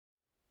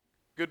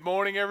Good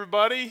morning,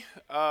 everybody.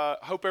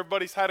 Hope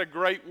everybody's had a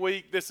great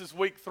week. This is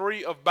week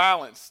 3 of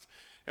Balanced,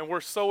 and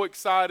we're so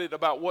excited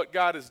about what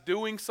God is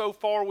doing so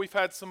far. We've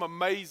had some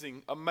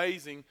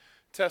amazing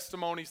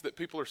testimonies that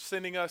people are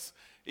sending us,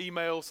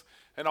 emails,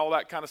 and all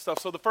that kind of stuff.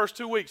 So the first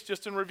 2 weeks,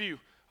 just in review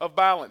of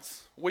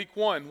Balance. Week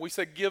 1, we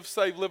said give,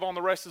 save, live on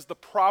the rest is the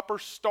proper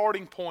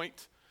starting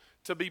point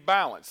to be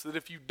balanced. That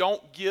if you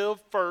don't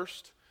give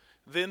first,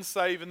 then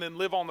save, and then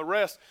live on the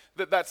rest,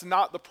 that's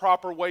not the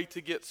proper way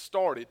to get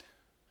started.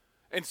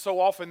 And so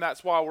often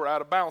that's why we're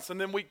out of balance.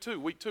 And then week two,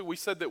 we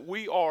said that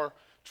we are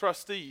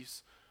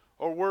trustees,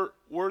 or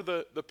we're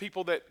the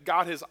people that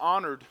God has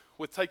honored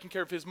with taking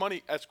care of his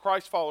money as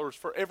Christ followers.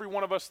 For every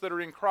one of us that are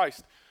in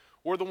Christ,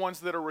 we're the ones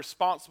that are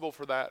responsible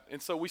for that.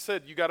 And so we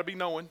said you got to be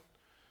knowing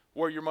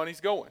where your money's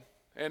going.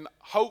 And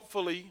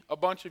hopefully a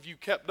bunch of you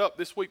kept up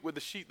this week with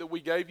the sheet that we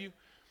gave you,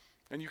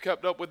 and you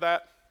kept up with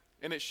that.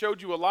 And it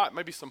showed you a lot,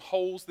 maybe some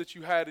holes that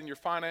you had in your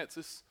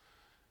finances.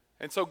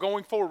 And so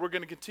going forward, we're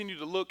going to continue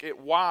to look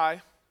at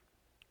why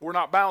we're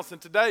not balanced.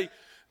 And today,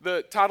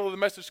 the title of the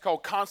message is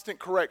called Constant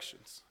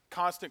Corrections.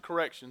 Constant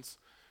Corrections.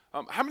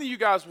 How many of you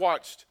guys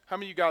watched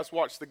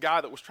the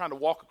guy that was trying to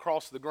walk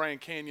across the Grand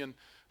Canyon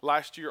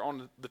last year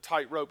on the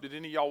tightrope? Did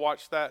any of y'all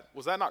watch that?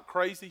 Was that not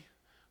crazy?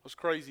 It was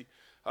crazy.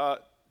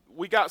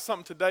 We got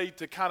something today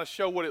to kind of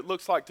show what it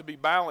looks like to be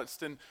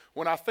balanced. And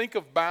when I think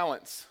of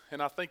balance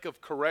and I think of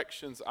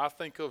corrections, I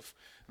think of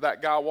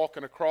that guy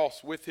walking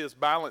across with his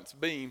balance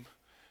beam.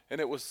 And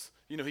it was,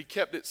 he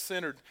kept it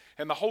centered.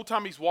 And the whole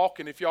time he's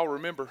walking, if y'all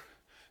remember,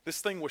 this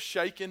thing was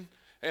shaking.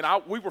 And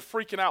we were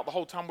freaking out the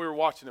whole time we were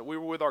watching it. We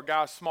were with our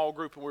guys' small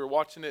group, and we were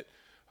watching it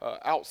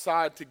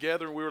outside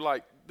together. And we were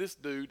like, this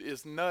dude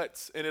is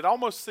nuts. And it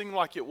almost seemed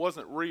like it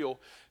wasn't real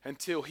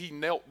until he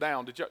knelt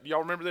down. Did y'all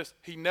remember this?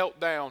 He knelt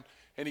down,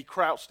 and he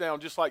crouched down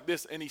just like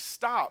this. And he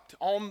stopped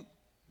on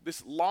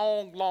this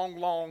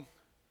long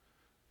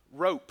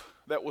rope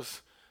that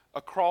was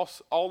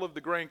across all of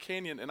the Grand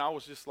Canyon. And I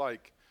was just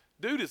like,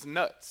 dude is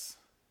nuts.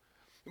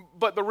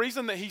 But the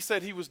reason that he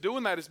said he was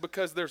doing that is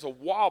because there's a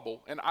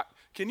wobble. And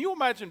can you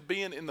imagine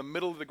being in the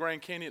middle of the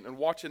Grand Canyon and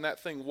watching that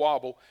thing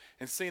wobble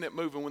and seeing it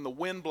move? And when the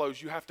wind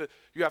blows, you have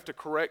to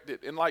correct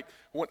it. And like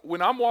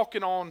when I'm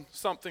walking on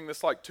something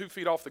that's like 2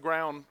 feet off the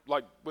ground,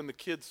 like when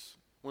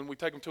we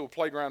take them to a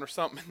playground or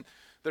something,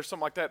 there's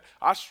something like that,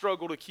 I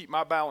struggle to keep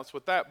my balance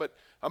with that. But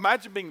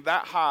imagine being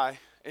that high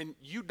and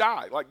you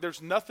die. Like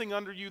there's nothing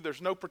under you.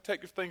 There's no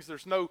protective things.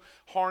 There's no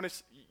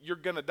harness. You're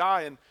going to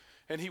die.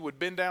 And he would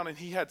bend down, and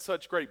he had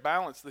such great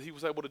balance that he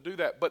was able to do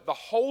that. But the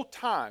whole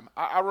time,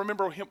 I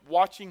remember him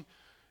watching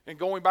and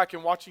going back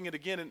and watching it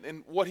again,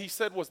 and what he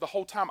said was the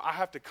whole time I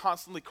have to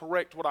constantly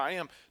correct what I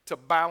am to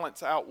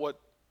balance out what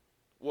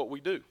we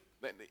do.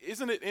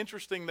 Isn't it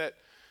interesting that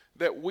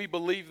we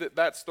believe that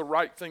that's the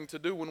right thing to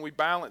do when we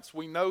balance?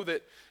 We know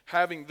that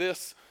having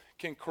this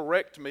can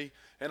correct me,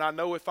 and I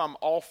know if I'm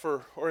off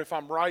or if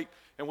I'm right,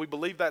 and we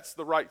believe that's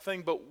the right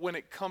thing. But when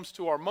it comes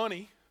to our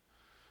money,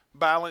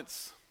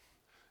 balance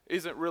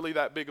isn't really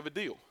that big of a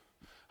deal.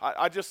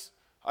 I just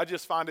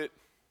find it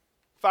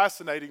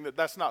fascinating that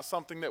that's not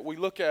something that we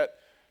look at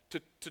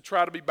to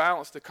try to be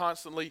balanced, to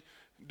constantly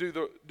do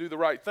the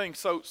right thing.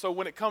 So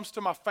when it comes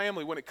to my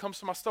family, when it comes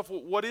to my stuff,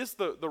 what is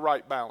the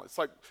right balance?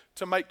 Like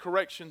to make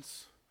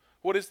corrections,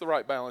 what is the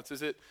right balance?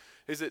 Is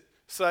it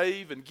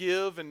save and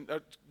give, and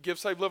give,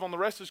 save, live on the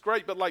rest is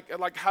great, but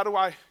like how do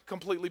I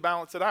completely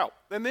balance it out?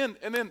 And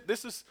then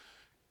this is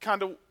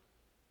kind of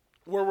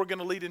where we're going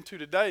to lead into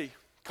today.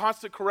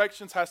 Constant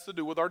corrections has to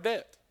do with our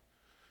debt.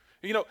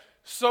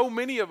 So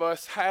many of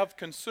us have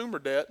consumer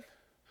debt,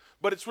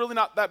 but it's really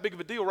not that big of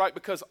a deal, right?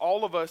 Because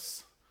all of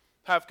us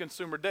have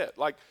consumer debt.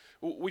 Like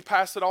we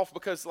pass it off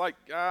because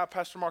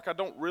Pastor Mark, I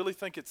don't really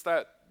think it's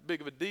that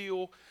big of a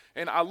deal.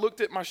 And I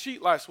looked at my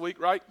sheet last week,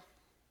 right?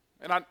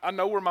 And I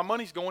know where my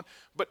money's going,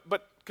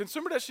 but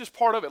consumer debt's just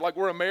part of it. Like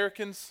we're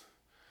Americans,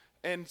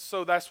 and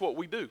so that's what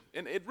we do.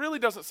 And it really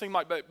doesn't seem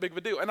like that big of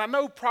a deal. And I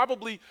know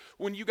probably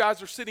when you guys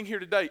are sitting here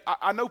today,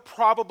 I know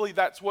probably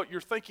that's what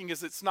you're thinking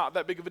is it's not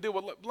that big of a deal.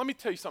 But let me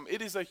tell you something.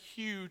 It is a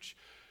huge,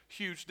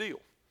 huge deal.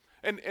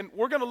 And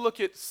we're going to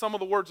look at some of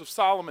the words of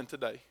Solomon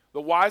today,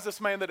 the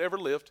wisest man that ever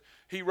lived.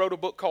 He wrote a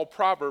book called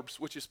Proverbs,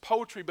 which is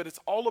poetry, but it's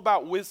all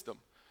about wisdom.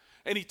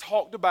 And he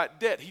talked about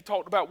debt. He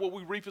talked about what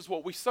we reap is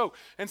what we sow.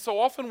 And so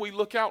often we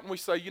look out and we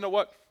say, you know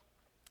what?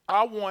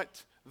 I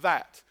want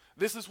that.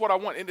 This is what I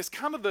want. And it's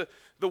kind of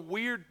the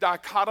weird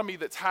dichotomy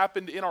that's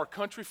happened in our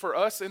country for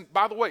us. And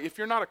by the way, if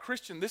you're not a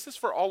Christian, this is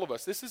for all of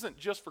us. This isn't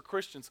just for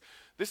Christians.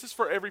 This is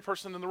for every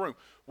person in the room.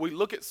 We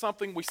look at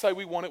something, we say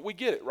we want it, we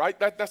get it, right?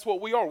 That's what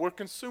we are. We're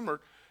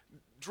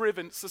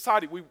consumer-driven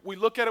society. We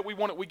look at it, we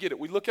want it, we get it.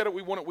 We look at it,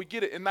 we want it, we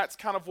get it. And that's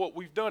kind of what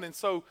we've done. And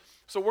so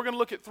we're going to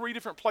look at 3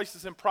 different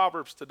places in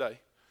Proverbs today.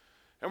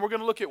 And we're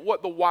going to look at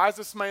what the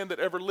wisest man that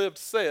ever lived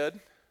said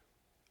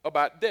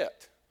about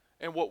debt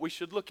and what we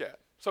should look at.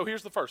 So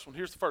here's the first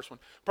one.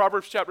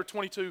 Proverbs chapter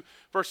 22,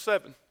 verse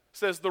 7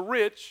 says, the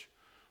rich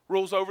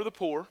rules over the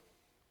poor,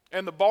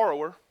 and the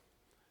borrower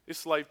is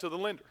slave to the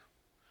lender.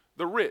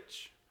 The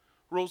rich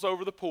rules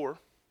over the poor,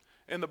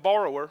 and the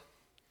borrower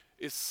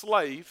is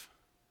slave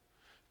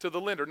to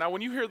the lender. Now,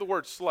 when you hear the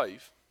word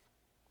slave,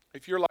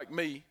 if you're like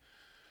me,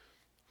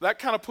 that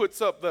kind of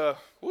puts up the,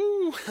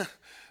 woo,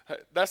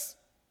 that's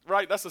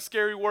right, that's a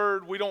scary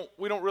word. We don't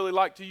really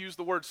like to use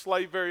the word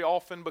slave very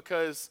often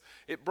because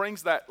it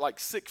brings that like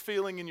sick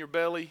feeling in your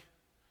belly.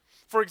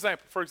 For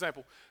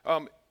example,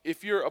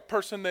 if you're a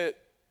person that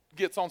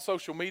gets on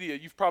social media,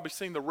 you've probably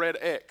seen the red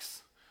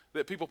X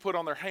that people put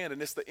on their hand,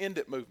 and it's the End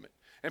It movement.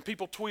 And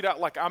people tweet out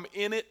like, I'm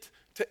in it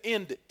to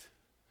end it.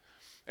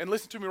 And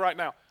listen to me right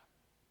now.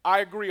 I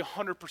agree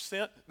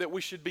 100% that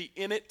we should be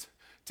in it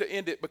to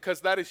end it,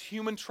 because that is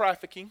human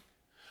trafficking.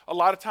 A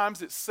lot of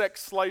times it's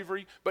sex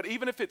slavery, but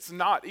even if it's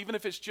not, even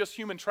if it's just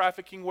human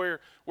trafficking where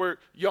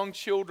young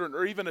children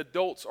or even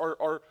adults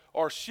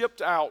are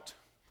shipped out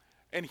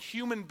and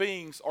human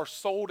beings are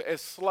sold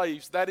as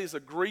slaves, that is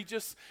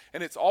egregious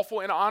and it's awful.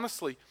 And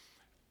honestly,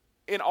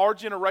 in our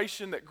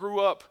generation that grew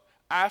up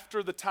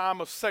after the time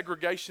of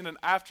segregation and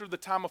after the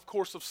time, of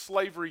course, of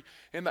slavery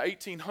in the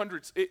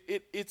 1800s,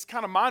 it's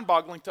kind of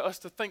mind-boggling to us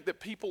to think that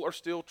people are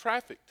still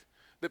trafficked,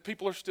 that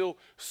people are still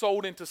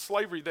sold into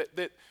slavery,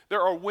 that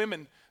there are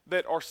women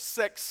that are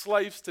sex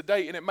slaves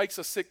today, and it makes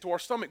us sick to our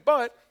stomach.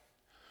 But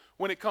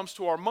when it comes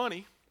to our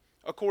money,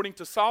 according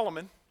to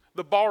Solomon,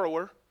 the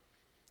borrower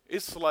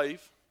is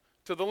slave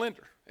to the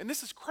lender. And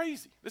this is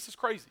crazy. This is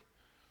crazy.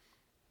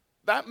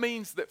 That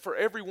means that for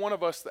every one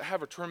of us that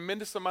have a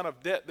tremendous amount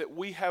of debt that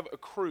we have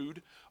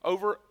accrued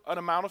over an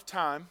amount of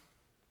time,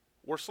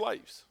 we're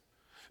slaves.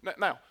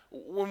 Now,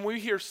 when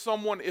we hear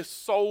someone is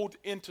sold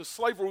into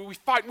slavery, we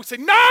fight and we say,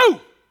 no!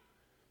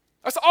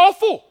 That's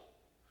awful.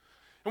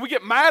 And we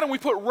get mad and we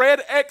put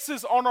red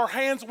X's on our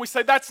hands and we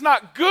say, that's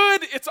not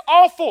good, it's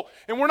awful.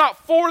 And we're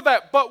not for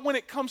that. But when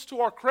it comes to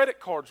our credit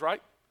cards,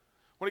 right?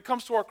 When it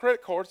comes to our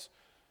credit cards,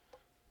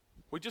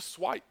 we just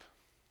swipe.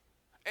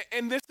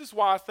 And this is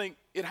why I think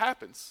it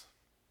happens.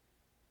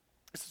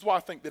 This is why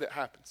I think that it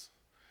happens.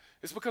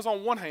 It's because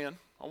on one hand,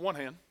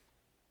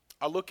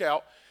 I look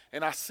out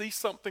and I see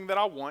something that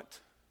I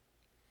want,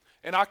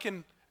 and I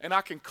can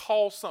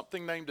call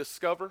something named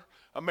Discover,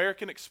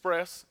 American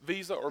Express,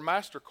 Visa, or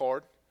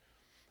MasterCard,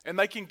 and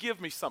they can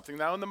give me something.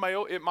 Now in the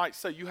mail, it might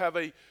say you have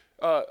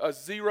a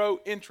zero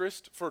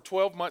interest for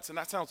 12 months, and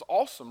that sounds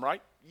awesome,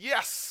 right?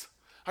 Yes!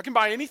 I can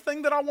buy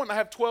anything that I want and I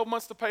have 12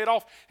 months to pay it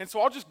off. And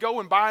so I'll just go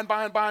and buy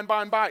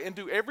and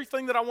do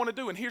everything that I want to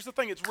do. And here's the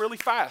thing, it's really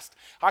fast.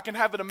 I can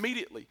have it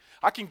immediately.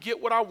 I can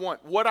get what I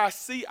want. What I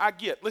see, I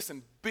get.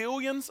 Listen,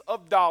 billions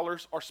of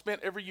dollars are spent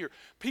every year.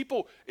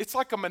 People, it's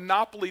like a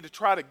monopoly to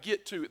try to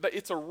get to.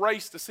 It's a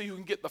race to see who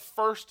can get the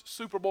first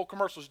Super Bowl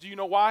commercials. Do you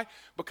know why?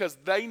 Because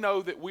they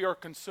know that we are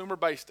consumer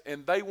based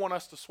and they want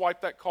us to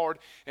swipe that card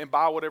and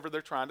buy whatever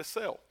they're trying to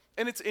sell.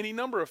 And it's any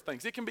number of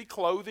things. It can be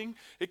clothing,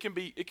 it can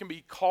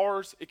be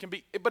cars,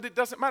 but it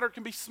doesn't matter. It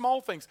can be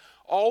small things.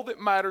 All that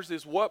matters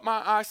is what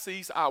my eye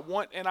sees, I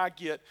want, and I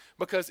get,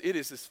 because it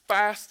is as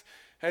fast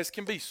as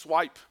can be.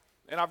 Swipe,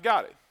 and I've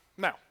got it.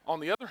 Now, on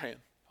the other hand,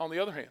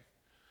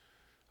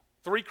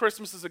 3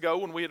 Christmases ago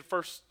when we had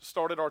first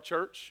started our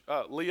church,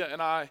 Leah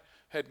and I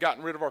had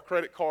gotten rid of our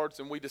credit cards,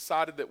 and we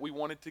decided that we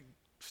wanted to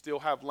still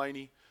have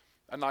Lainey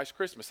a nice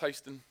Christmas.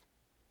 Haston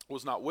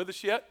was not with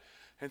us yet.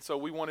 And so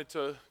we wanted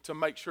to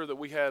make sure that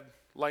we had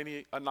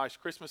Lainey a nice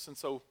Christmas. And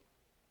so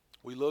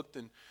we looked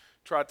and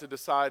tried to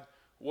decide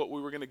what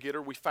we were going to get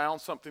her. We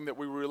found something that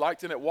we really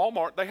liked, and at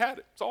Walmart they had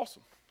it. It's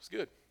awesome. It's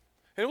good.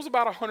 And it was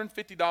about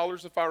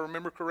 $150 if I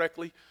remember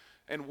correctly,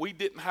 and we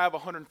didn't have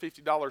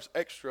 $150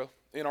 extra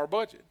in our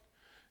budget.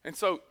 And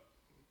so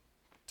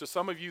to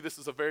some of you this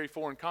is a very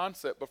foreign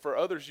concept, but for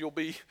others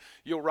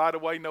you'll right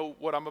away know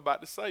what I'm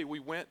about to say. We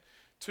went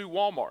to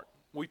Walmart.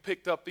 We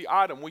picked up the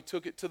item. We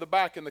took it to the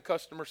back in the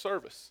customer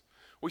service.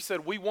 We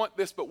said, we want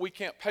this, but we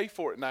can't pay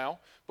for it now,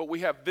 but we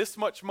have this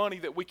much money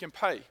that we can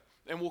pay,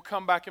 and we'll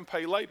come back and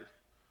pay later.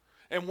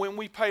 And when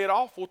we pay it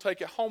off, we'll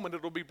take it home, and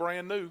it'll be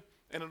brand new,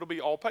 and it'll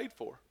be all paid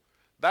for.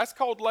 That's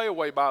called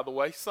layaway, by the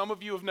way. Some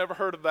of you have never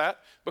heard of that,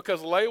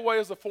 because layaway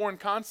is a foreign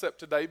concept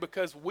today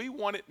because we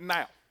want it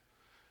now.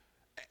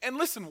 And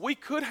listen, we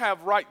could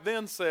have right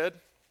then said,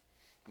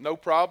 no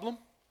problem,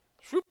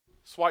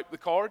 swipe the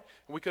card,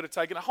 and we could have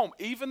taken it home.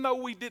 Even though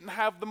we didn't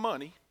have the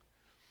money,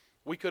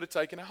 we could have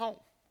taken it home.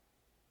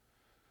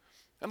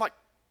 And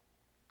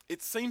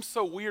it seems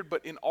so weird,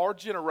 but in our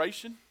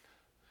generation,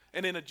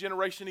 and in a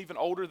generation even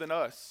older than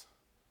us,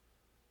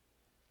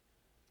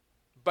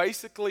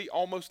 basically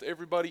almost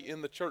everybody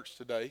in the church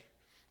today,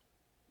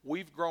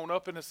 we've grown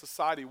up in a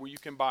society where you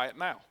can buy it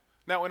now.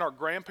 Now, in our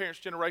grandparents'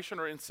 generation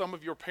or in some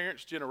of your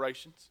parents'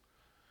 generations,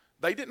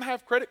 they didn't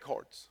have credit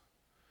cards.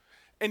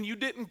 And you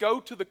didn't go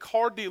to the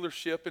car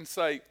dealership and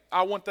say,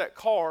 I want that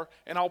car,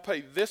 and I'll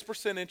pay this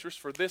 % interest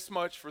for this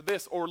much for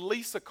this, or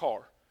lease a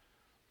car.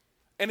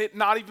 And it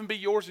not even be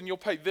yours, and you'll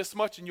pay this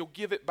much, and you'll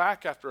give it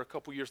back after a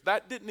couple years.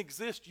 That didn't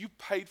exist. You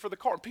paid for the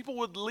car. And people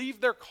would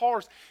leave their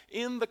cars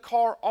in the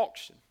car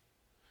auction,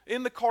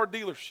 in the car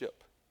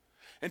dealership,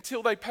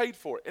 until they paid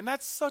for it. And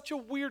that's such a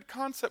weird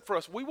concept for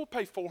us. We will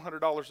pay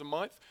 $400 a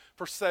month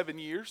for 7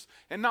 years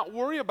and not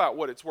worry about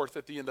what it's worth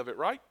at the end of it,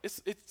 right?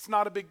 It's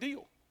not a big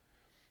deal.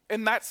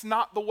 And that's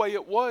not the way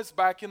it was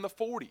back in the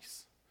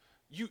 40s.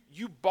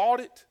 You bought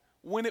it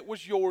when it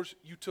was yours,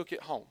 you took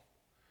it home.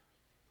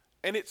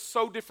 And it's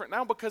so different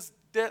now because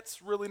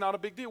debt's really not a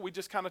big deal. We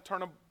just kind of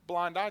turn a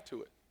blind eye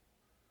to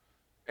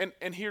it.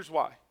 And here's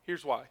why.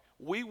 Here's why.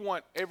 We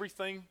want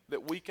everything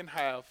that we can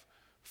have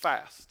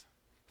fast.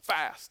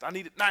 Fast. I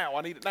need it now.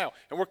 I need it now.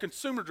 And we're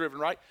consumer driven,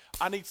 right?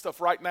 I need stuff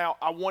right now.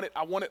 I want it.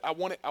 I want it. I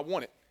want it. I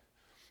want it.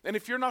 And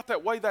if you're not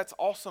that way, that's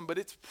awesome. But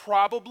it's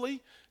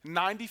probably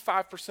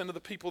 95% of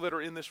the people that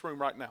are in this room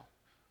right now.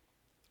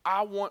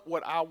 I want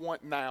what I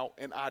want now,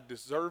 and I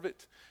deserve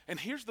it. And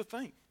here's the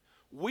thing.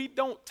 We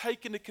don't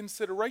take into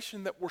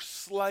consideration that we're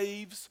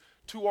slaves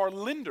to our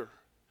lender.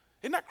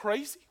 Isn't that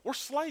crazy? We're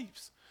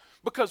slaves.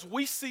 Because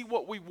we see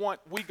what we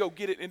want, we go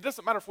get it. And it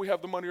doesn't matter if we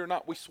have the money or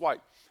not, we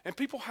swipe. And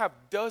people have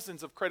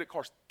dozens of credit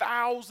cards,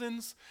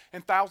 thousands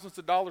and thousands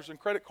of dollars in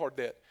credit card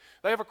debt.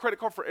 They have a credit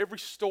card for every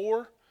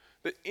store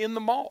that in the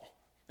mall.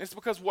 And it's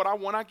because what I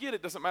want, I get.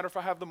 It doesn't matter if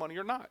I have the money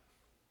or not.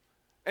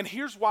 And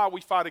here's why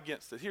we fight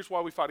against it. Here's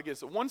why we fight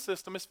against it. One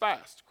system is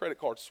fast. Credit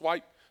card,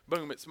 swipe,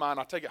 boom, it's mine.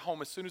 I take it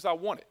home as soon as I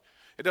want it.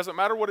 It doesn't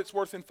matter what it's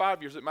worth in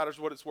 5 years. It matters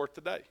what it's worth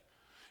today.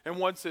 And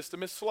one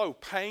system is slow.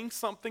 Paying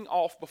something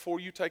off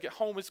before you take it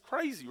home is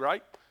crazy,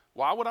 right?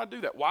 Why would I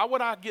do that? Why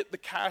would I get the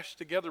cash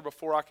together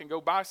before I can go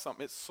buy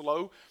something? It's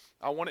slow.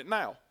 I want it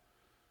now.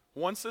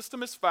 One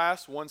system is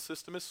fast. One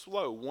system is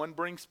slow. One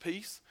brings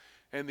peace,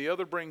 and the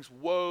other brings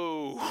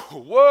whoa,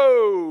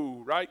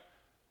 whoa, right?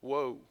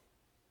 Whoa.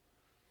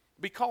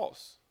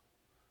 Because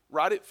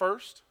right at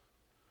first,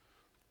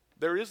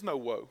 there is no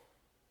woe.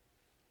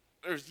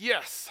 There's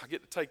yes, I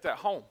get to take that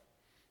home.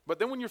 But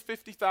then when you're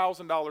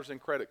 $50,000 in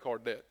credit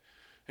card debt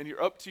and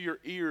you're up to your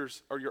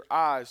ears or your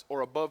eyes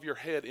or above your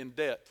head in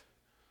debt,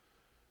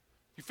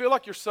 you feel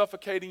like you're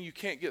suffocating, you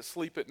can't get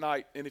sleep at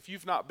night. And if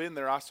you've not been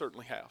there, I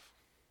certainly have.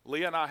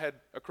 Leah and I had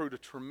accrued a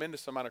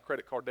tremendous amount of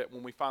credit card debt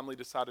when we finally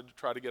decided to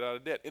try to get out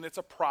of debt. And it's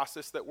a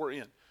process that we're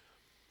in.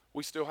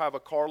 We still have a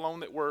car loan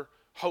that we're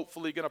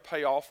hopefully going to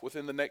pay off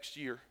within the next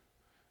year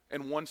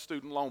and one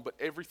student loan, but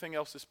everything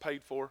else is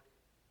paid for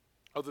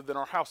other than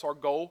our house. Our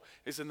goal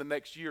is in the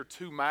next year,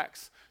 2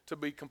 max, to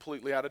be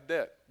completely out of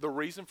debt. The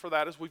reason for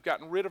that is we've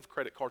gotten rid of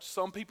credit cards.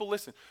 Some people,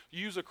 listen,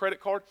 you use a credit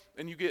card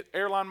and you get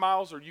airline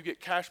miles or you get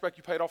cash back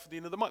you paid off at the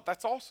end of the month.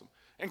 That's awesome.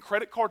 And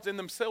credit cards in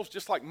themselves,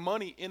 just like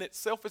money in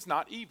itself, is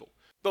not evil.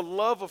 The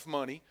love of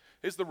money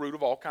is the root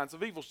of all kinds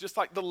of evils, just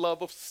like the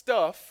love of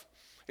stuff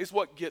is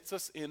what gets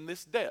us in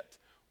this debt.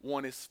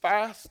 One is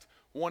fast,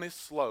 one is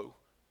slow.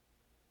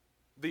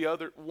 The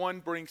other, one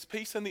brings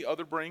peace and the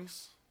other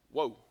brings,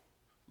 whoa,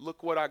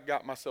 look what I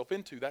got myself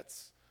into.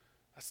 That's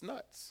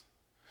nuts.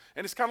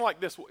 And it's kind of like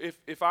this.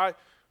 If I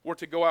were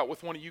to go out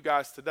with one of you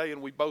guys today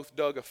and we both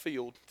dug a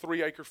field,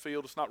 3-acre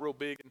field, it's not real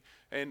big,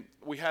 and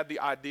we had the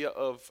idea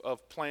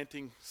of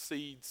planting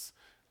seeds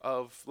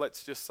of,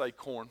 let's just say,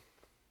 corn.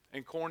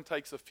 And corn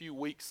takes a few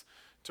weeks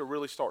to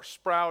really start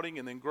sprouting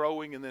and then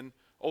growing, and then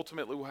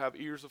ultimately we'll have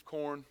ears of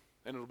corn,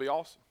 and it'll be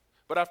awesome.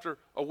 But after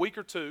a week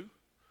or two,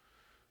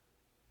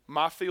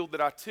 my field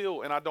that I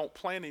till and I don't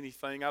plant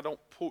anything, I don't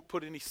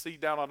put any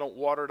seed down, I don't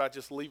water it, I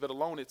just leave it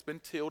alone. It's been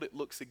tilled. It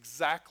looks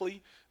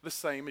exactly the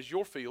same as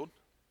your field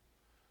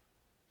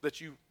that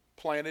you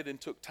planted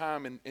and took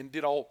time and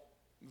did all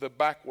the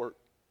back work.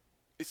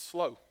 It's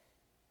slow.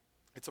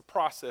 It's a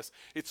process.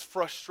 It's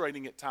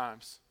frustrating at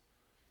times.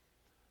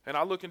 And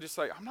I look and just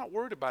say, I'm not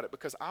worried about it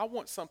because I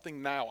want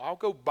something now. I'll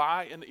go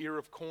buy an ear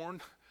of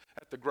corn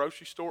at the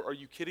grocery store. Are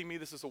you kidding me?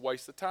 This is a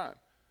waste of time.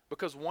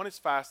 Because one is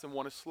fast and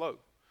one is slow.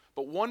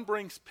 But one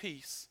brings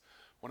peace.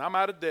 When I'm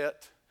out of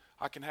debt,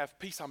 I can have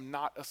peace. I'm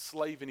not a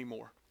slave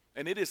anymore.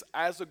 And it is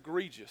as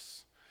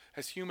egregious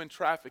as human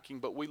trafficking,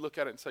 but we look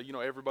at it and say,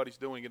 everybody's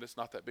doing it. It's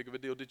not that big of a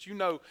deal. Did you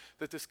know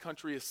that this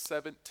country is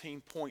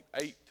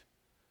 $17.8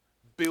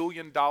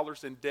 billion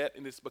in debt,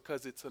 and it's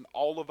because it's an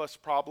all of us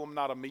problem,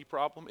 not a me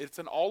problem? It's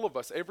an all of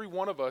us. Every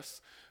one of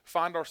us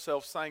find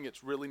ourselves saying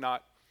it's really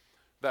not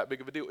that big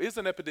of a deal. It's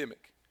an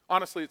epidemic.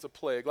 Honestly, it's a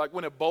plague. Like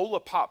when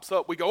Ebola pops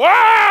up, we go,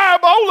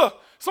 Ebola!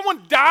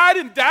 Someone died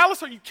in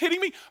Dallas. Are you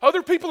kidding me?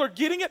 Other people are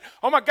getting it.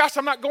 Oh my gosh,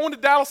 I'm not going to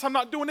Dallas. I'm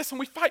not doing this. And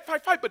we fight.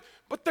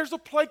 But there's a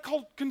plague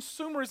called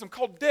consumerism,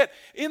 called debt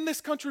in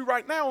this country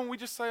right now. And we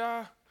just say,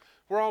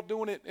 we're all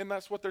doing it. And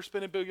that's what they're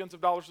spending billions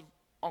of dollars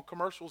on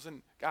commercials.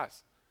 And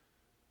guys,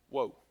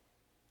 whoa,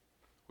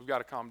 we've got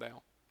to calm down.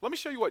 Let me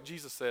show you what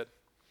Jesus said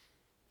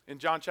in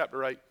John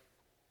chapter 8.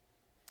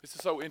 This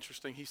is so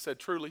interesting. He said,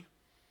 truly,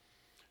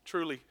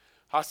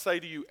 I say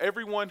to you,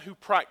 everyone who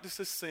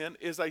practices sin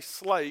is a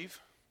slave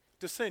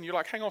to sin. You're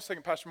like, hang on a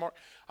second, Pastor Mark.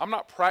 I'm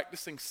not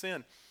practicing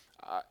sin.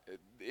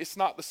 It's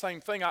not the same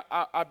thing.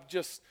 I've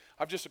just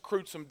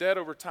accrued some debt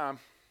over time.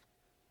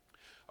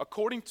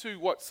 According to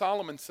what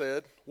Solomon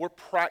said, we're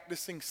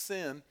practicing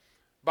sin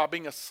by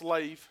being a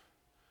slave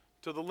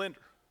to the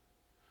lender.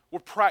 We're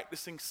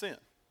practicing sin.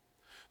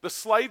 The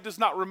slave does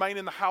not remain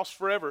in the house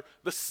forever.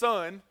 The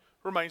son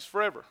remains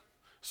forever.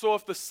 So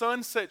if the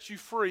son sets you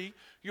free,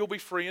 you'll be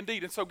free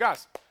indeed. And so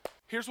guys,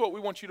 here's what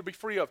we want you to be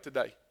free of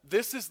today.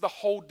 This is the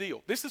whole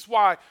deal. This is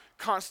why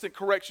constant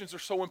corrections are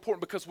so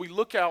important, because we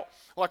look out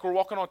like we're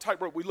walking on a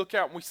tightrope. We look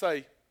out and we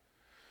say,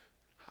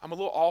 I'm a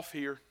little off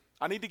here.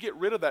 I need to get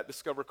rid of that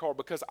Discover card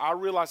because I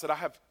realize that I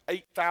have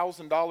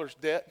 $8,000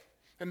 debt.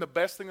 And the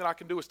best thing that I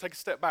can do is take a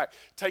step back.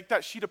 Take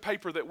that sheet of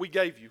paper that we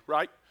gave you,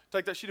 right?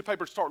 Take that sheet of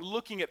paper and start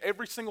looking at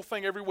every single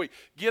thing every week.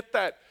 Get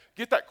that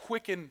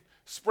Quicken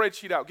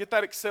spreadsheet out. Get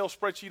that Excel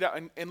spreadsheet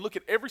out and look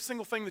at every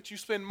single thing that you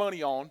spend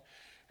money on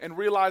and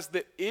realize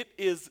that it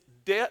is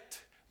debt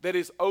that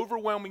is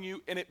overwhelming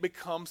you, and it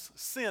becomes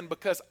sin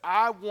because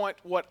I want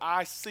what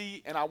I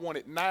see and I want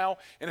it now.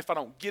 And if I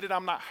don't get it,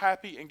 I'm not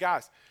happy. And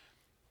guys,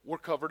 we're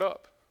covered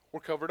up. We're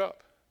covered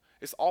up.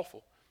 It's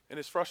awful and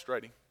it's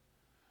frustrating.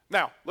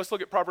 Now, let's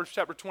look at Proverbs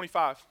chapter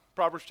 25.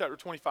 Proverbs chapter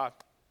 25.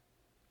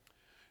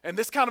 And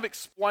this kind of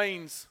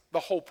explains the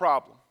whole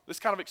problem.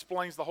 This kind of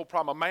explains the whole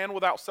problem. A man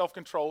without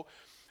self-control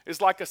is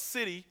like a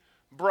city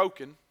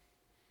broken.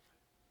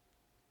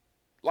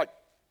 Like,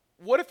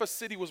 what if a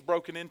city was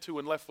broken into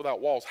and left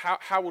without walls?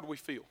 How would we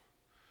feel?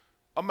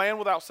 A man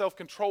without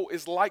self-control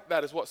is like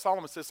that, is what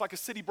Solomon says. It's like a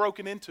city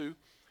broken into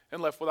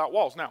and left without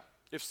walls. Now,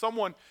 if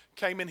someone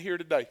came in here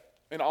today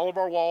and all of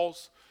our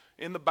walls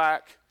in the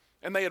back,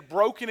 and they had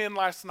broken in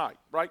last night,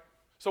 right?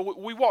 So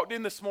we walked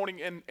in this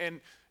morning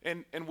and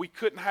we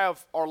couldn't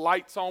have our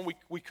lights on.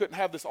 We couldn't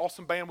have this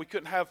awesome band. We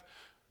couldn't have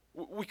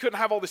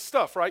all this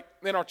stuff, right?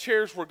 And our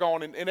chairs were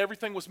gone and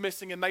everything was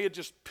missing, and they had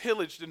just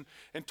pillaged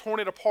and torn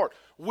it apart.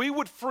 We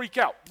would freak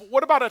out. But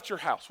what about at your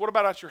house? What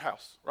about at your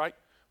house, right?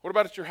 What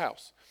about at your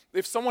house?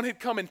 If someone had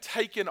come and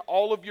taken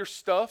all of your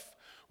stuff,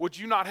 would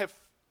you not have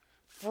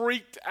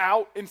freaked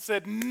out and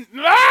said,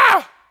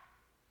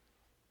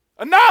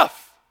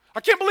 enough? I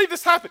can't believe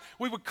this happened.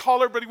 We would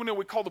call everybody we know.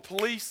 We'd call the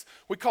police.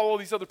 We'd call all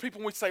these other people,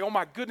 and we'd say, oh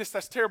my goodness,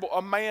 that's terrible.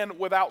 A man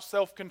without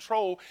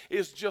self-control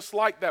is just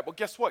like that. But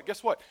guess what?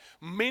 Guess what?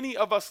 Many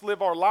of us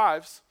live our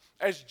lives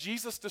as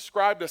Jesus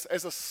described us,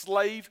 as a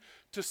slave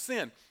to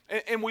sin.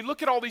 And we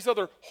look at all these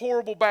other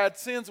horrible, bad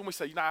sins, and we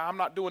say, nah, I'm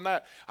not doing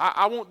that.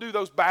 I won't do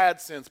those bad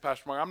sins,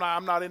 Pastor Mark.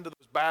 I'm not into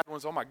those bad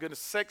ones. Oh my goodness,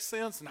 sex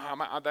sins?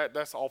 Nah,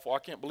 that's awful. I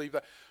can't believe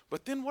that.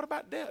 But then what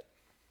about debt?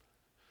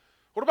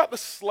 What about the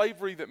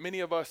slavery that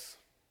many of us,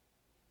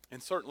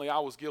 and certainly I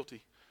was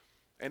guilty,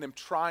 and am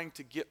trying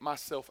to get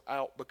myself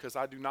out because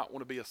I do not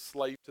want to be a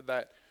slave to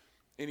that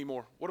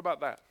anymore? What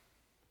about that?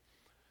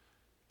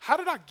 How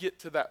did I get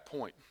to that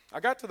point? I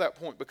got to that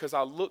point because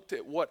I looked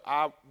at what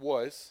I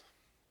was,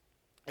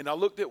 and I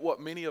looked at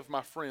what many of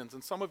my friends,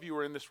 and some of you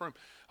are in this room,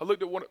 I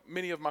looked at what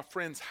many of my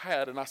friends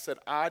had, and I said,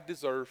 I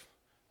deserve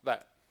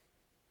that.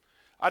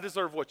 I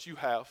deserve what you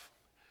have.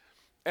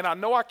 And I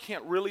know I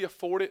can't really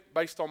afford it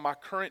based on my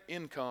current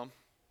income,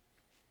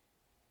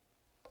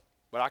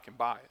 but I can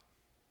buy it.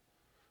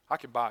 I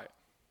can buy it.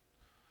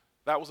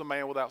 That was a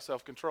man without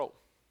self-control.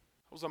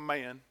 That was a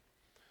man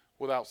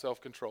without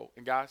self-control.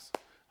 And guys,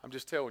 I'm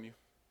just telling you,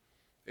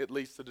 it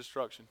leads to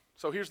destruction.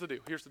 So here's the deal.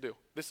 Here's the deal.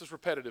 This is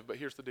repetitive, but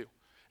here's the deal.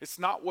 It's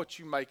not what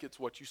you make, it's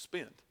what you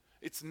spend.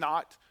 It's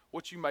not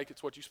what you make,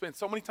 it's what you spend.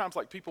 So many times,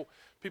 like people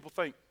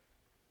think,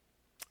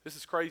 this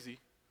is crazy.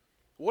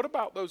 What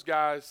about those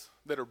guys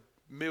that are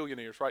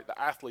millionaires, right? The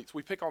athletes.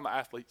 We pick on the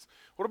athletes.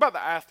 What about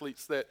the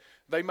athletes that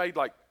they made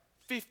like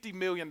 $50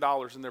 million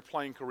in their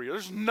playing career?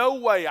 There's no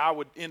way I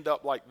would end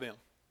up like them.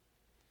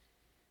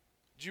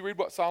 Did you read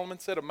what Solomon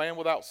said? A man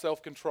without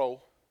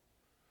self-control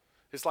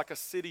is like a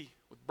city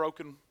with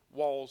broken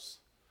walls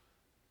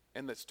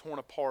and that's torn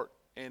apart,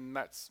 and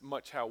that's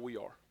much how we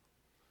are.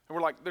 And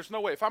we're like, there's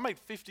no way. If I made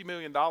 $50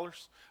 million,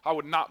 I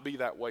would not be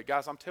that way.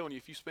 Guys, I'm telling you,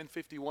 if you spend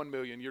 $51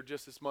 million, you're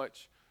just as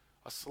much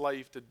a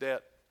slave to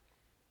debt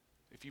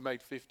if you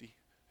made 50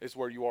 as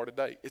where you are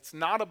today. It's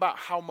not about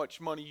how much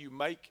money you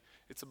make.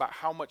 It's about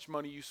how much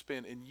money you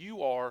spend. And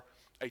you are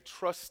a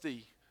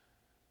trustee.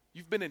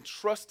 You've been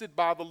entrusted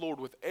by the Lord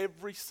with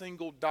every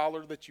single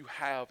dollar that you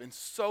have. And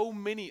so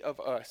many of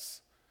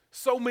us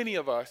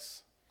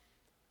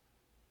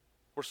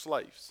were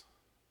slaves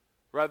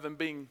rather than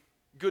being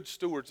good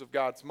stewards of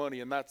God's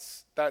money. And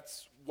that's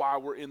why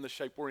we're in the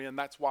shape we're in.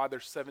 That's why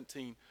there's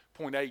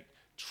 $17.8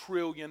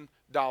 trillion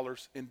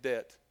in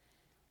debt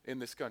in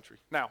this country.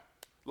 Now,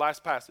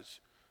 last passage.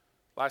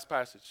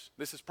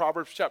 This is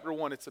Proverbs chapter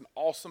 1. It's an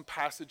awesome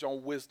passage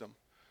on wisdom.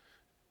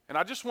 And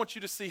I just want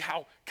you to see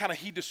how kind of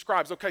he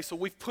describes, okay, so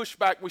we've pushed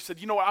back. We said,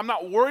 you know what, I'm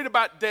not worried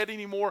about debt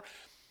anymore.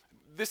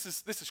 This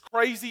is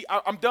crazy.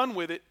 I'm done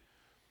with it.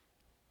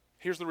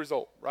 Here's the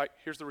result, right?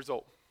 Here's the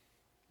result.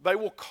 They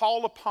will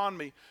call upon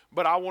me,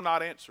 but I will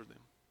not answer them.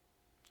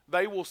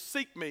 They will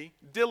seek me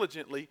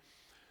diligently,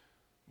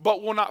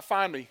 but will not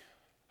find me.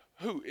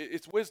 Who?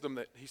 It's wisdom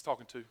that he's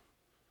talking to.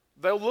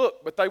 They'll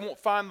look, but they won't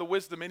find the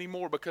wisdom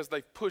anymore because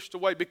they've pushed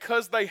away,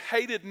 because they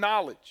hated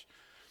knowledge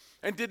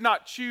and did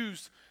not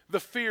choose the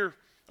fear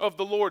of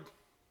the Lord,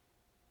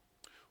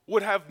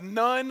 would have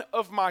none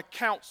of my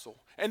counsel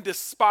and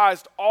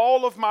despised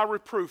all of my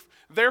reproof.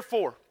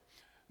 Therefore,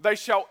 they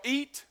shall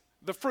eat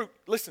the fruit.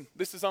 Listen,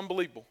 this is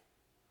unbelievable.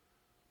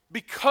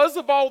 Because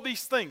of all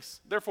these things,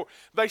 therefore,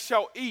 they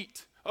shall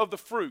eat of the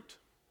fruit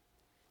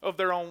of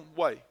their own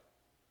way.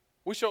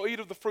 We shall eat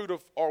of the fruit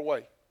of our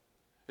way.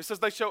 It says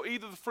they shall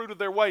eat of the fruit of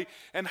their way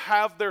and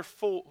have their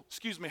fill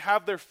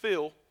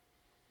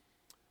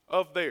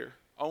of their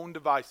own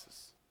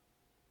devices.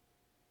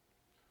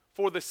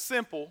 For the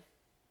simple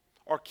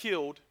are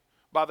killed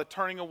by the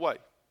turning away.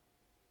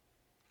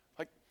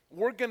 Like,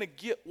 we're going to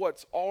get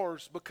what's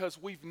ours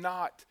because we've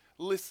not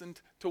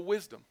listened to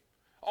wisdom.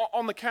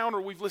 On the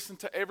counter, we've listened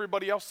to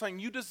everybody else saying,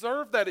 you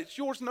deserve that. It's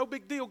yours. No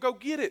big deal. Go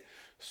get it.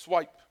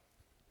 Swipe.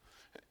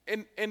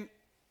 And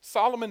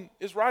Solomon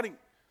is writing,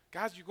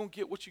 guys, you're going to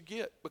get what you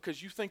get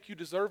because you think you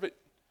deserve it.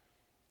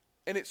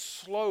 And it's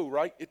slow,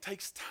 right? It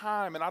takes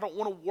time, and I don't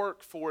want to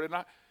work for it.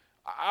 And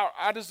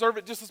I deserve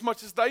it just as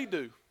much as they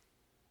do.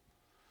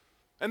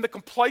 And the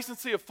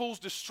complacency of fools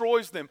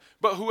destroys them.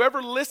 But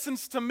whoever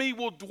listens to me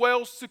will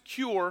dwell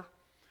secure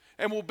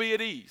and will be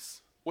at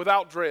ease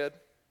without dread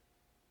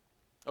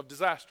of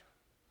disaster.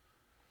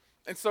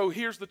 And so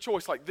here's the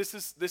choice. Like, this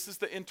is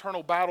the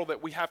internal battle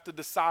that we have to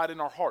decide in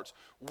our hearts.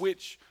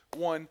 Which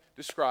one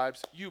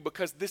describes you?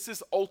 Because this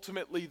is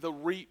ultimately the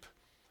reap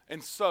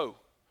and sow.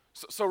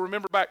 So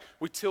remember back,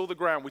 we till the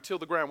ground, we till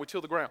the ground, we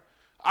till the ground.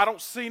 I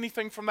don't see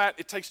anything from that.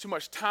 It takes too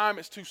much time.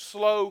 It's too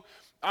slow.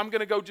 I'm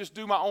going to go just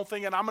do my own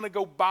thing, and I'm going to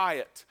go buy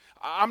it.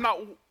 I'm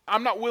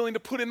not willing to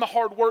put in the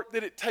hard work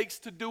that it takes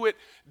to do it.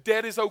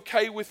 Debt is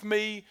okay with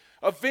me.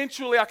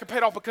 Eventually, I can pay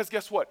it off because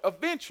guess what?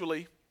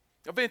 Eventually,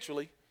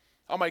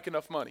 I'll make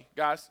enough money.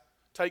 Guys,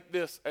 take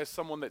this as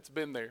someone that's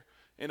been there.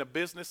 In a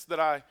business that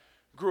I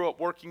grew up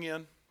working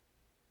in,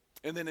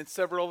 and then in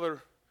several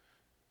other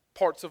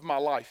parts of my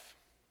life.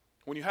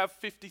 When you have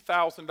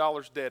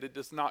 $50,000 debt, it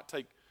does not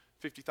take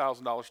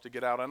 $50,000 to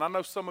get out. And I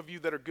know some of you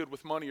that are good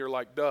with money are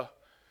like, duh.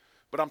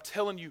 But I'm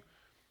telling you,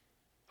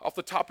 off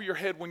the top of your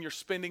head, when you're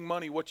spending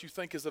money, what you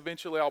think is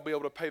eventually I'll be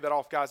able to pay that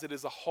off. Guys, it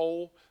is a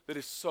hole that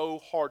is so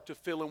hard to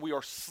fill, and we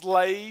are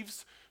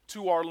slaves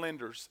to our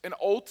lenders. And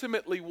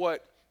ultimately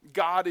what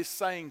God is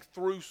saying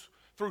through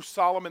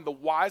Solomon, the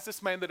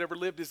wisest man that ever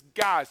lived, is,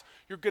 guys,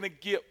 you're going to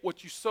get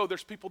what you sow.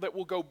 There's people that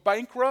will go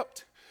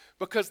bankrupt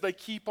because they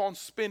keep on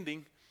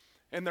spending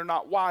and they're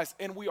not wise.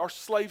 And we are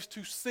slaves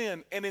to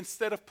sin. And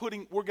instead of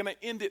we're going to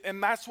end it.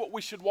 And that's what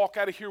we should walk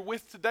out of here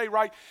with today,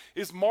 right?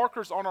 Is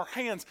markers on our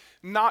hands,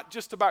 not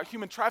just about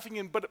human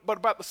trafficking, but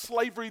about the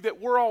slavery that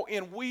we're all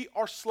in. We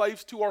are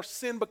slaves to our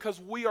sin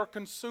because we are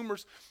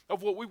consumers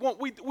of what we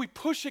want. We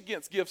push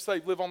against give,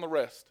 save, live on the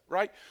rest,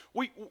 right?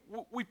 We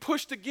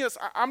pushed against,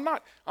 I'm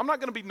not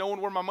going to be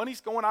knowing where my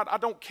money's going. I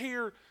don't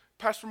care,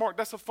 Pastor Mark,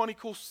 that's a funny,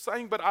 cool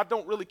saying, but I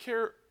don't really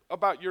care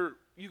about you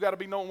got to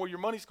be knowing where your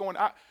money's going.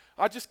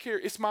 I just care.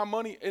 It's my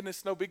money, and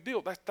it's no big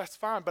deal. That's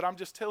fine, but I'm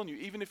just telling you,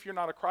 even if you're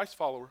not a Christ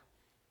follower,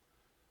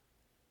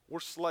 we're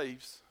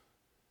slaves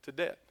to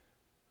debt.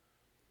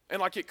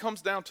 And like, it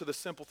comes down to the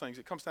simple things.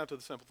 It comes down to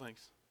the simple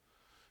things.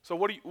 So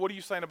what are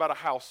you saying about a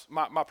house?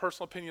 My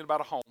personal opinion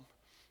about a home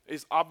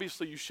is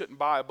obviously you shouldn't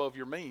buy above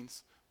your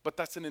means, but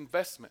that's an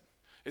investment.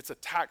 It's a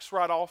tax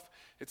write-off.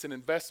 It's an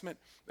investment.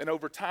 And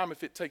over time,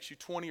 if it takes you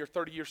 20 or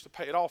 30 years to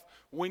pay it off,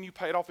 when you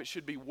pay it off, it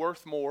should be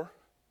worth more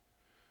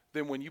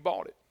than when you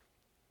bought it.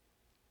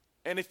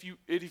 And if you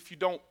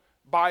don't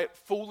buy it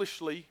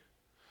foolishly,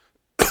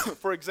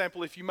 for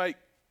example, if you make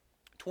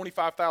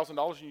 $25,000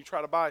 and you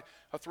try to buy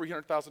a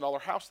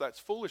 $300,000 house, that's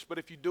foolish. But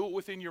if you do it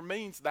within your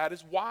means, that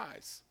is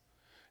wise.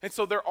 And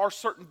so there are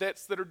certain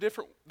debts that are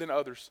different than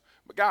others.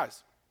 But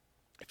guys,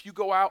 if you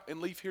go out and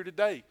leave here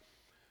today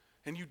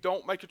and you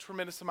don't make a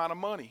tremendous amount of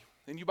money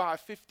and you buy a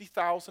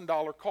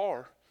 $50,000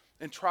 car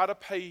and try to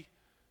pay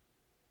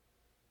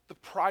the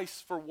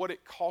price for what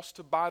it costs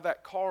to buy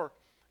that car,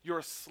 you're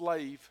a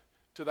slave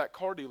to that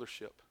car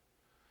dealership.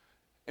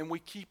 And we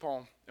keep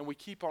on and we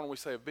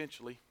say,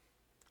 eventually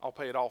I'll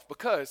pay it off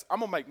because I'm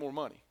going to make more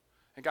money.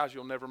 And guys,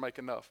 you'll never make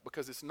enough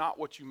because it's not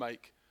what you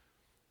make,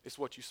 it's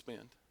what you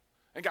spend.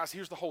 And guys,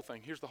 here's the whole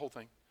thing.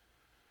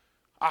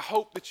 I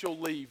hope that you'll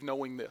leave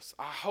knowing this.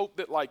 I hope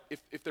that, like,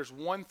 if there's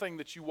one thing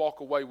that you walk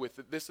away with,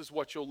 that this is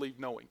what you'll leave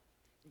knowing.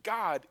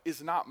 God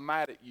is not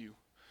mad at you.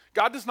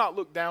 God does not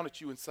look down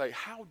at you and say,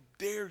 how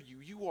dare you?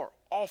 You are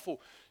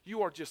awful.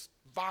 You are just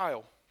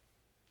vile.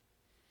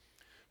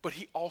 But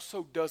he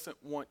also doesn't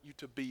want you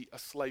to be a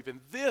slave.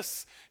 And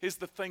this is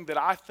the thing that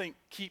I think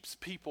keeps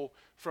people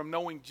from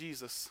knowing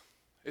Jesus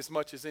as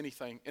much as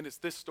anything. And it's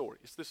this story.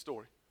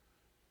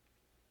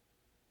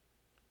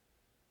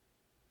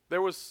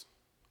 There was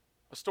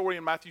a story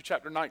in Matthew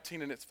chapter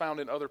 19, and it's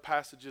found in other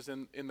passages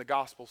in the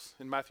Gospels,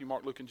 in Matthew,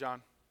 Mark, Luke, and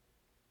John.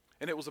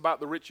 And it was about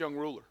the rich young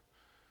ruler.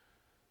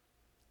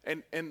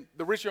 And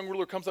the rich young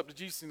ruler comes up to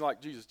Jesus and he's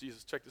like,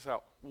 Jesus, check this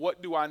out.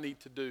 What do I need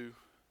to do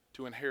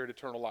to inherit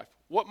eternal life?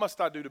 What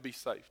must I do to be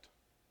saved?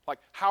 Like,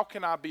 how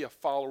can I be a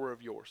follower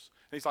of yours?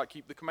 And he's like,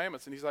 keep the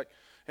commandments. And he's like,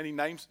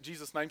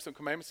 Jesus names some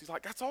commandments. He's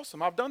like, that's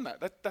awesome. I've done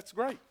that. That's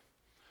great.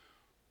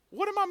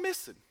 What am I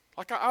missing?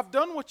 Like, I've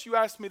done what you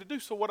asked me to do,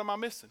 so what am I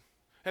missing?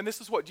 And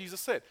this is what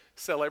Jesus said.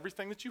 Sell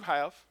everything that you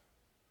have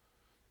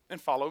and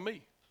follow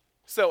me.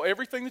 Sell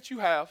everything that you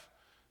have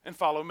and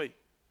follow me.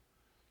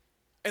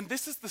 And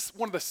this is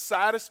one of the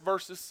saddest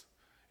verses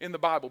in the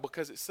Bible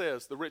because it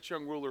says the rich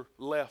young ruler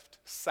left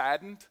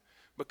saddened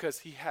because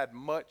he had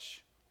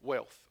much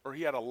wealth, or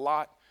he had a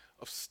lot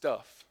of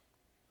stuff.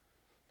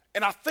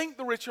 And I think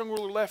the rich young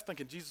ruler left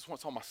thinking, Jesus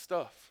wants all my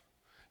stuff.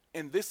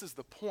 And this is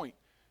the point.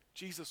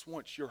 Jesus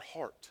wants your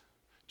heart.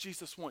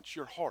 Jesus wants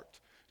your heart.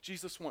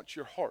 Jesus wants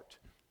your heart.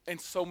 And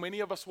so many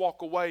of us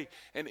walk away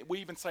and we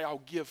even say,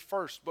 I'll give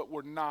first, but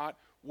we're not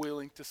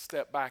willing to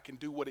step back and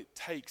do what it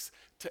takes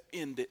to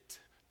end it.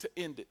 To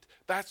end it.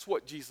 That's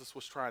what Jesus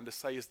was trying to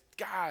say is,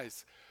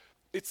 guys,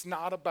 it's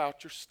not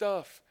about your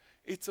stuff.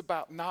 It's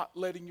about not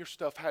letting your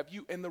stuff have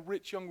you. And the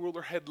rich young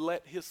ruler had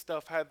let his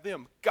stuff have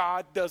them.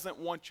 God doesn't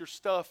want your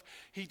stuff.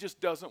 He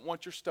just doesn't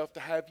want your stuff to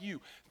have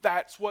you.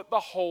 That's what the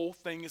whole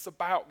thing is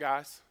about,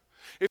 guys.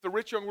 If the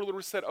rich young ruler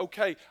said,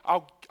 okay,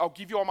 I'll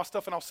give you all my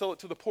stuff and I'll sell it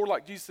to the poor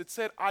like Jesus had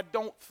said, I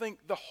don't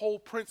think the whole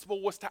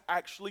principle was to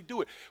actually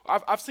do it.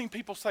 I've seen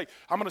people say,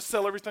 I'm going to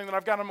sell everything that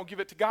I've got and I'm going to give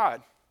it to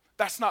God.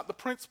 That's not the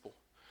principle.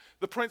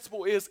 The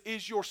principle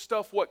is your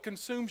stuff what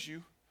consumes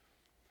you?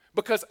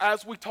 Because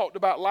as we talked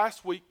about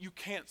last week, you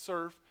can't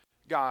serve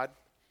God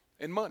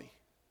and money.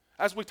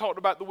 As we talked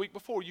about the week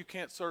before, you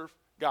can't serve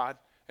God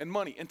and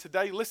money. And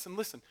today, listen,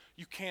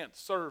 you can't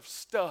serve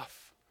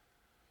stuff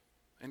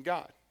and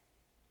God.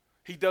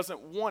 He doesn't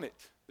want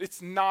it.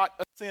 It's not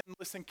a sin.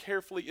 Listen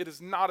carefully. It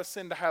is not a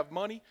sin to have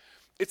money.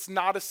 It's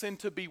not a sin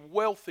to be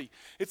wealthy.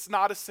 It's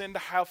not a sin to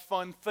have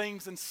fun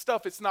things and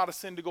stuff. It's not a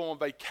sin to go on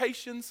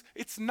vacations.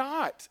 It's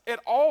not at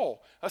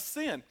all a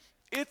sin.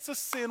 It's a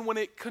sin when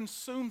it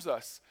consumes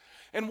us.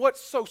 And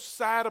what's so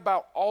sad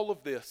about all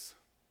of this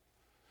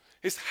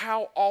is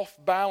how off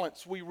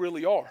balance we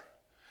really are.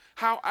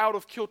 How out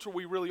of kilter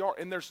we really are.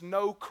 And there's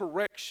no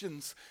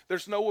corrections.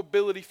 There's no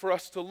ability for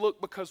us to look,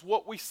 because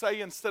what we say,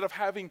 instead of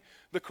having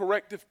the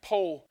corrective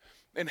pole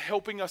and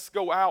helping us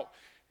go out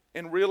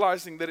and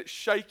realizing that it's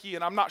shaky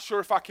and I'm not sure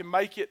if I can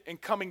make it,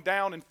 and coming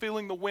down and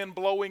feeling the wind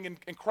blowing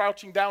and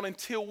crouching down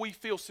until we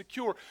feel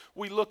secure,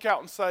 we look out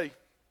and say,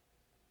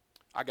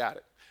 I got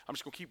it. I'm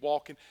just going to keep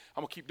walking.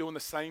 I'm going to keep doing the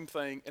same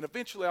thing. And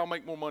eventually I'll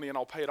make more money and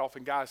I'll pay it off.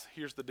 And guys,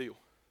 here's the deal.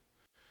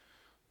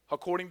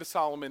 According to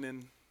Solomon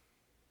in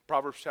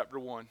Proverbs chapter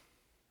 1,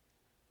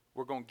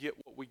 we're going to get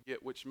what we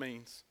get, which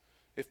means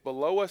if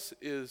below us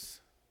is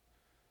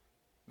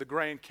the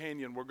Grand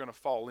Canyon, we're going to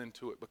fall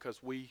into it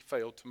because we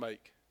failed to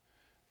make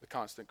the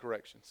constant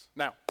corrections.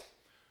 Now,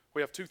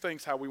 we have two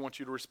things how we want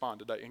you to respond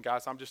today. And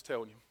guys, I'm just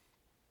telling you,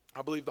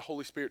 I believe the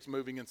Holy Spirit's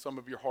moving in some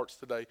of your hearts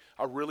today.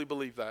 I really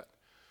believe that.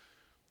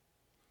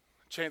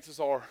 Chances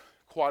are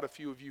quite a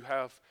few of you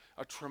have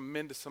a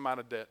tremendous amount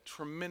of debt,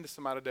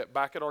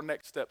 Back at our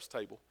next steps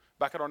table,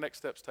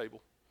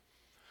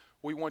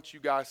 we want you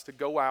guys to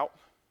go out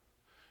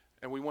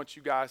and we want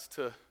you guys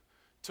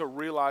to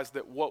realize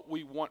that what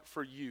we want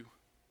for you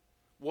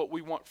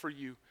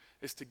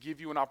is to give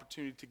you an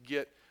opportunity to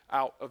get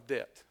out of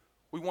debt.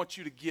 We want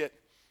you to get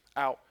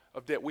out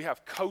of debt. We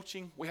have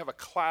coaching. We have a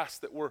class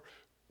that we're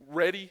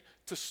ready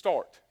to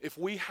start. If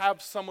we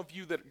have some of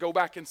you that go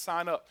back and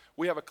sign up,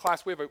 we have a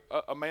class. We have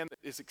a man that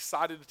is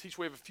excited to teach.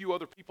 We have a few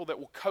other people that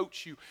will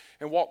coach you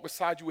and walk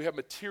beside you. We have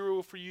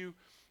material for you.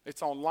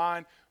 It's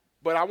online.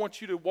 But I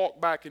want you to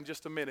walk back in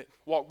just a minute.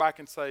 Walk back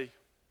and say,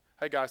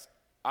 hey guys,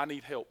 I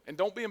need help. And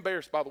don't be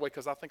embarrassed, by the way,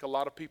 because I think a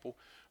lot of people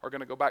are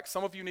going to go back.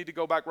 Some of you need to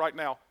go back right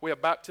now. We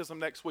have baptism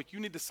next week.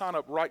 You need to sign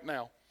up right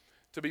now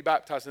to be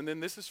baptized. And then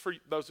this is for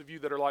those of you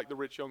that are like the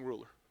rich young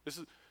ruler. This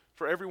is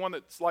for everyone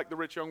that's like the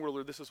rich young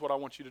ruler. This is what I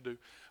want you to do.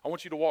 I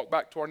want you to walk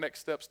back to our next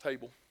steps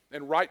table.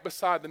 And right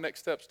beside the next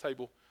steps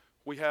table,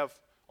 we have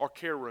our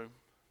care room.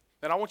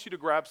 And I want you to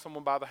grab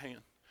someone by the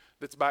hand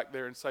that's back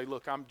there and say,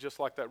 look, I'm just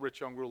like that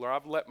rich young ruler.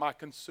 I've let my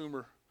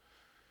consumerism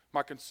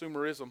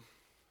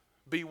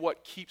be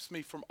what keeps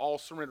me from all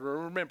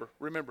surrender.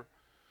 Remember,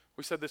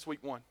 we said this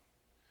week 1,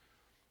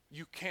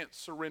 you can't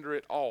surrender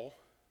it all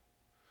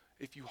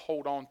if you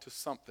hold on to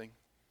something.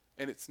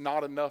 And it's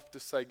not enough to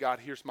say, God,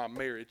 here's my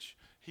marriage.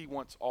 He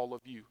wants all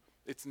of you.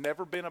 It's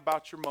never been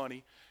about your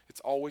money. It's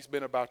always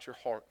been about your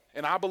heart.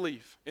 And I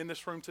believe in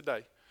this room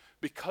today,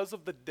 because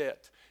of the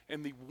debt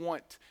and the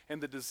want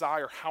and the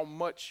desire, how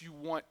much you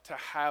want to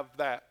have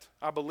that,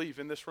 I believe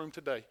in this room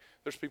today,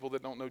 there's people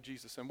that don't know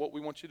Jesus. And what we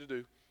want you to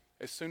do,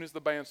 as soon as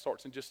the band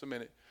starts in just a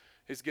minute,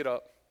 is get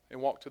up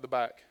and walk to the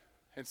back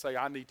and say,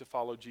 I need to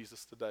follow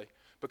Jesus today.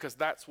 Because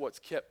that's what's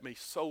kept me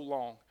so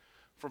long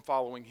from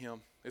following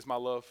him, is my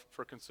love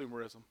for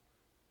consumerism.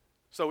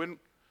 So in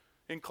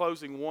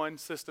closing, one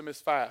system is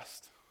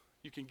fast.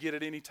 You can get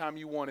it anytime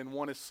you want, and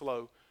one is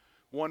slow.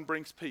 One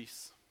brings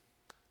peace,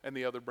 and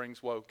the other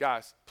brings woe.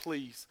 Guys,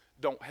 please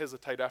don't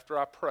hesitate. After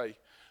I pray,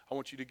 I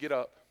want you to get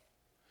up,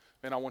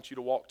 and I want you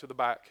to walk to the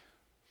back,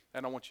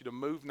 and I want you to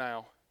move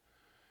now.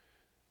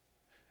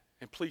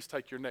 And please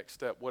take your next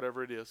step,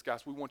 whatever it is.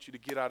 Guys, we want you to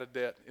get out of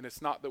debt, and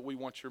it's not that we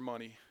want your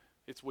money.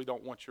 It's we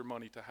don't want your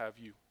money to have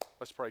you.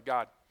 Let's pray.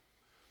 God,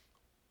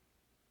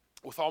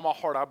 with all my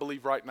heart, I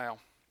believe right now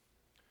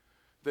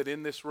that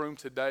in this room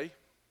today,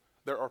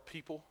 there are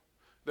people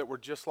that were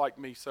just like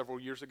me several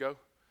years ago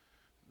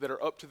that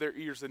are up to their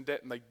ears in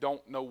debt and they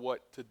don't know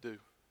what to do.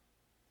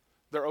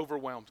 They're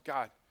overwhelmed.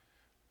 God,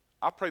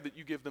 I pray that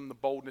you give them the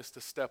boldness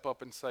to step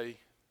up and say,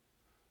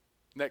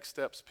 next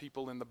steps,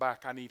 people in the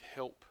back, I need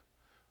help.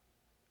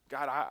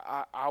 God,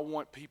 I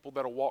want people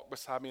that'll walk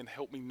beside me and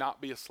help me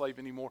not be a slave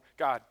anymore.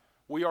 God,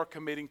 we are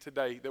committing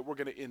today that we're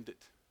going to end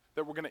it.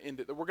 That we're going to end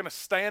it. That we're going to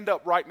stand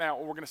up right now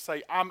and we're going to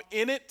say, I'm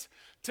in it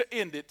to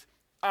end it.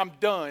 I'm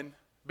done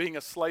being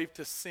a slave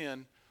to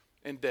sin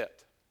and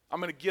debt. I'm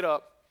going to get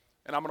up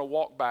and I'm going to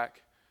walk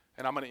back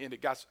and I'm going to end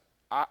it. Guys,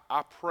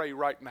 I pray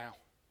right now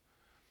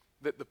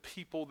that the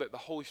people that the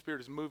Holy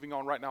Spirit is moving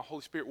on right now,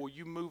 Holy Spirit, will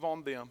you move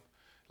on them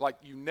like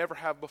you never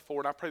have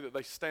before? And I pray that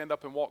they stand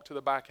up and walk to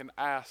the back and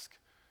ask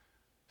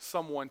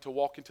someone to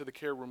walk into the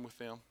care room with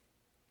them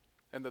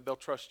and that they'll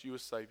trust you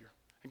as Savior.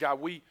 And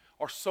God, we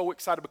are so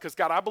excited because,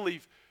 God, I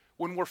believe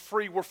when we're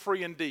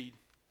free indeed,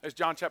 as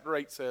John chapter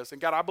 8 says. And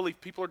God, I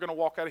believe people are going to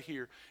walk out of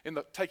here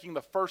taking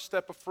the first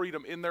step of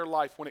freedom in their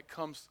life when it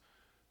comes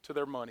to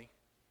their money.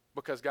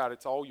 Because, God,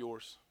 it's all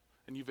yours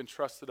and you've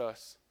entrusted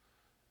us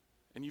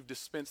and you've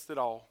dispensed it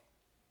all.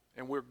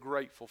 And we're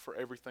grateful for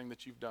everything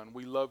that you've done.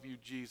 We love you,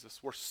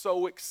 Jesus. We're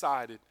so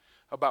excited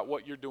about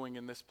what you're doing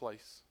in this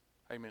place.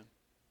 Amen.